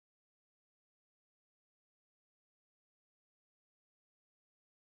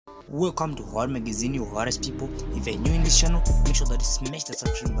Welcome to Horror Magazine, your horrorist people. If you're new in this channel, make sure that you smash the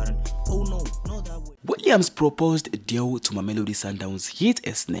subscribe button. Oh no, not that way. Williams proposed deal to Mamelodi Sundowns hit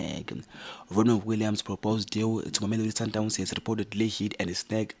a snag. Ronwen Williams' proposed deal to Mamelodi Sundowns has reportedly hit a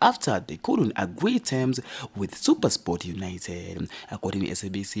snag after they couldn't agree terms with SuperSport United. According to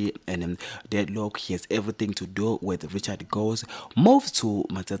SABC, and deadlock has everything to do with Richard Goes moved to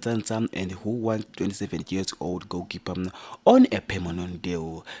Matsatsansa and who wants 27-year-old goalkeeper on a permanent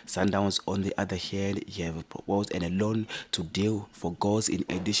deal. Sundowns, on the other hand, have proposed a loan to deal for goals in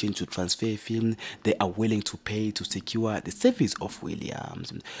addition to transfer fee they are willing to pay to secure the service of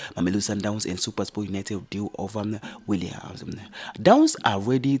Williams. Mamelodi Sundowns and SuperSport United deal over Williams. Downs are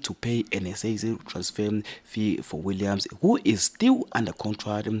ready to pay an excessive transfer fee for Williams, who is still under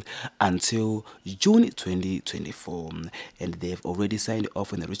contract until June 2024, and they have already signed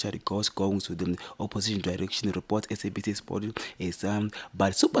off on the Richard Goes going to the opposition direction. Report SABC Sport is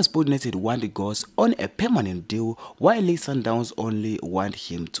but SuperSport United want the Goes on a permanent deal, while Sundowns only want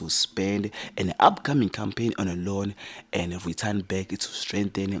him to spend an upcoming campaign on a loan and return back to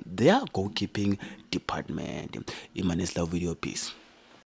strengthen their goalkeeping department. In my next video, peace.